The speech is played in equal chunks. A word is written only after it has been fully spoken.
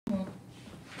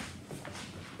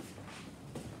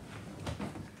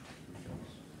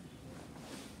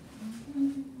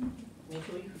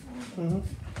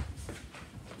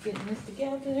Getting this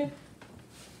together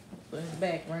for the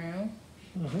background.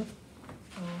 All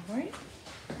right.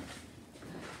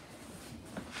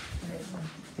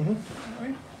 All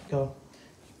right. Go.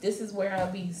 This is where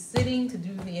I'll be sitting to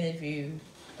do the interview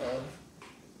of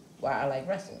why I like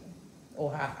wrestling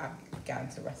or how I got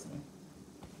into wrestling.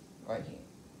 Right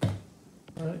here.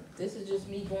 All right. This is just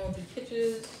me going through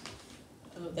pictures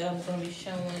that I'm going to be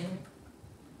showing.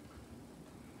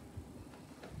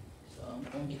 So I'm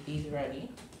going to get these ready.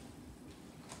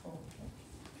 Oh,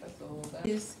 that's all that.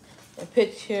 Here's a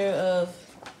picture of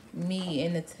me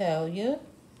and Natalia.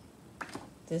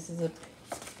 This is a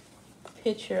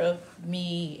picture of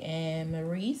me and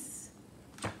Maurice.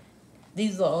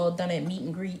 These are all done at meet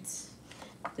and greets.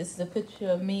 This is a picture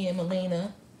of me and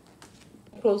Melina.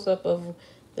 Close up of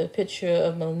the picture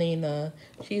of Melina.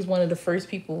 She's one of the first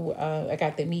people I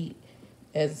got to meet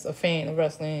as a fan of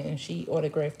wrestling, and she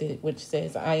autographed it, which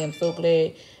says, "I am so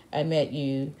glad I met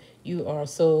you. You are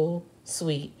so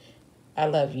sweet. I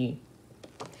love you."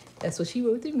 That's what she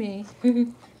wrote to me.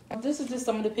 This is just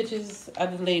some of the pictures I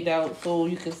just laid out so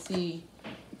you can see.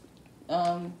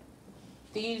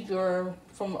 These were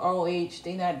from ROH.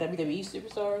 They're not WWE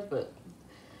superstars, but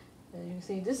as you can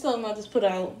see, this is something I just put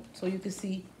out so you can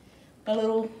see my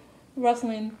little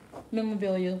wrestling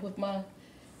memorabilia with my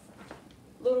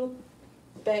little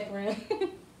background.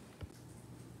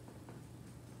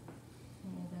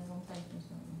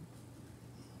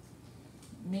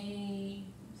 Me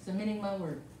submitting my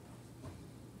work.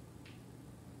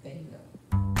 There you go.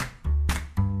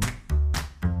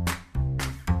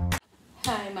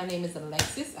 Hi, my name is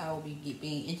Alexis. I will be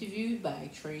being interviewed by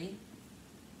Trey.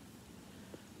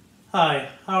 Hi,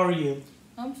 how are you?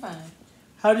 I'm fine.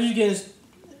 How did you get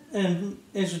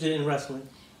interested in wrestling?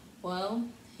 Well,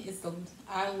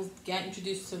 I got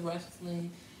introduced to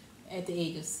wrestling at the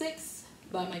age of 6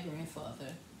 by my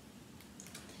grandfather.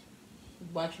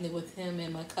 Watching it with him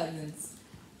and my cousins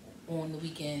on the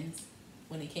weekends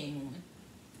when it came on.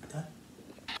 Okay.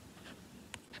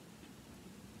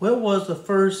 What was the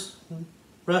first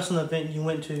wrestling event you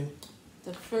went to?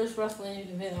 The first wrestling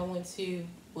event I went to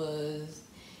was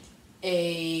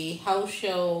a house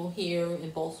show here in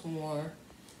Baltimore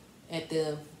at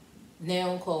the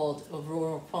now called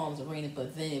Aurora Palms Arena,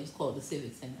 but then it was called the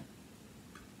Civic Center.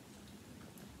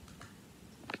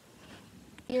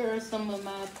 Here are some of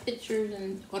my pictures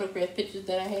and autographed pictures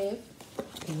that I have.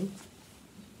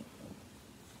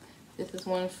 This is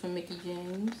one from Mickey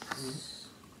James.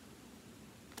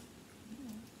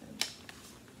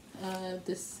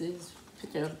 This is a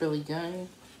picture of Billy Gunn.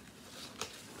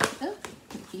 Oh,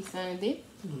 he signed it.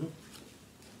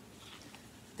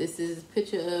 This is a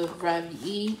picture of Robbie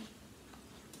E.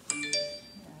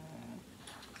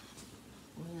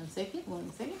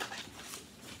 One second.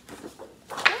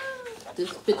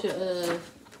 This picture of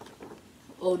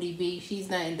ODB. She's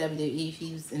not in WWE.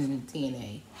 She's in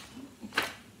TNA.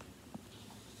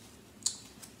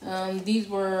 These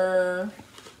were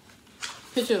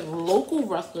picture of local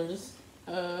wrestlers.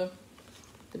 The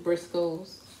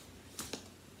Briscoes.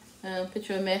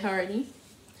 Picture of Matt Hardy.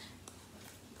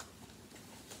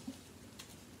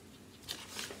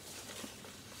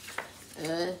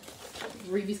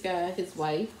 Ruby Sky, his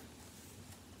wife.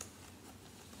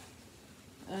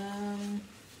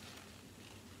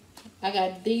 I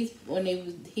got these when they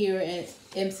was here at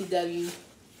MCW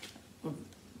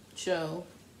show.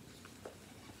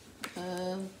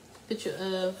 Picture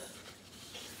of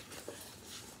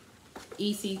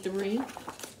EC3.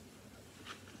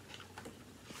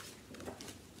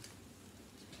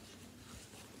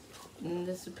 And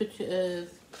this is a picture of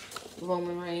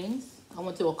Roman Reigns. I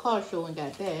went to a car show and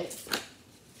got that.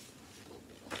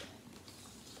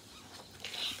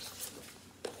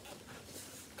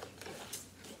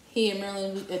 Here in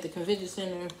Maryland at the convention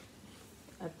center,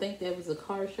 I think that was a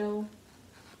car show.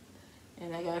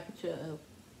 And I got a picture of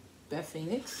Beth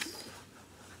Phoenix,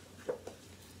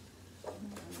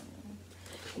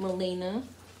 Melina,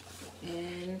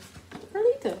 and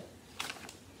Carlita.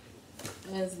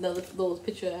 There's another little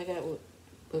picture I got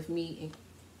with me and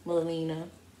Melina,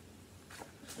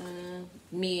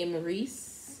 me and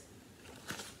Maurice.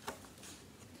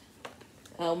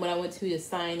 When I went to the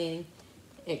signing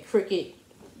at Cricket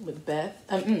with Beth.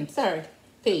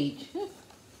 Paige.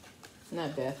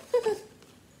 Not Beth.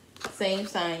 Same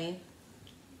signing.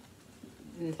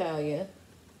 Natalia.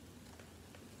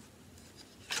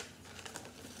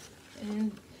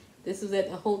 And this was at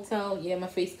the hotel. Yeah, my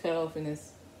face cut off in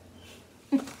this.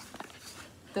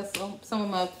 That's some of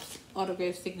my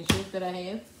autograph signatures that I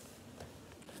have.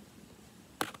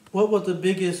 What was the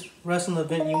biggest wrestling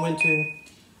event you went to?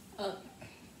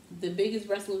 the biggest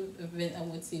wrestling event I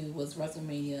went to was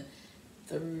WrestleMania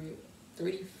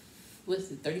 30,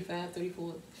 what's it, 35,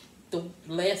 34? The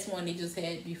last one they just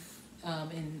had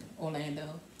in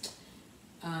Orlando.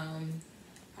 I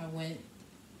went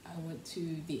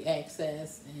to the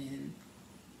Access and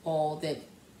all that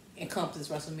encompassed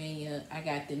WrestleMania. I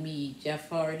got to meet Jeff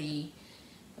Hardy.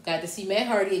 I got to see Matt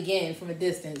Hardy again from a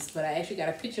distance, but I actually got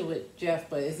a picture with Jeff,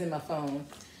 but it's in my phone.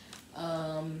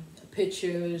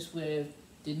 Pictures with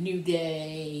the New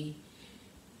Day.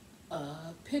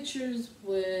 Pictures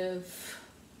with,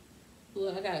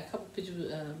 well, I got a couple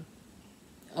pictures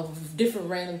of different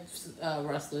random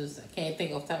wrestlers. I can't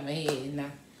think off the top of my head, and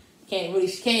I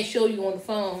can't show you on the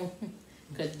phone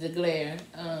because of the glare.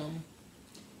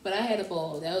 But I had a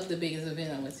ball. That was the biggest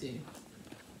event I went to.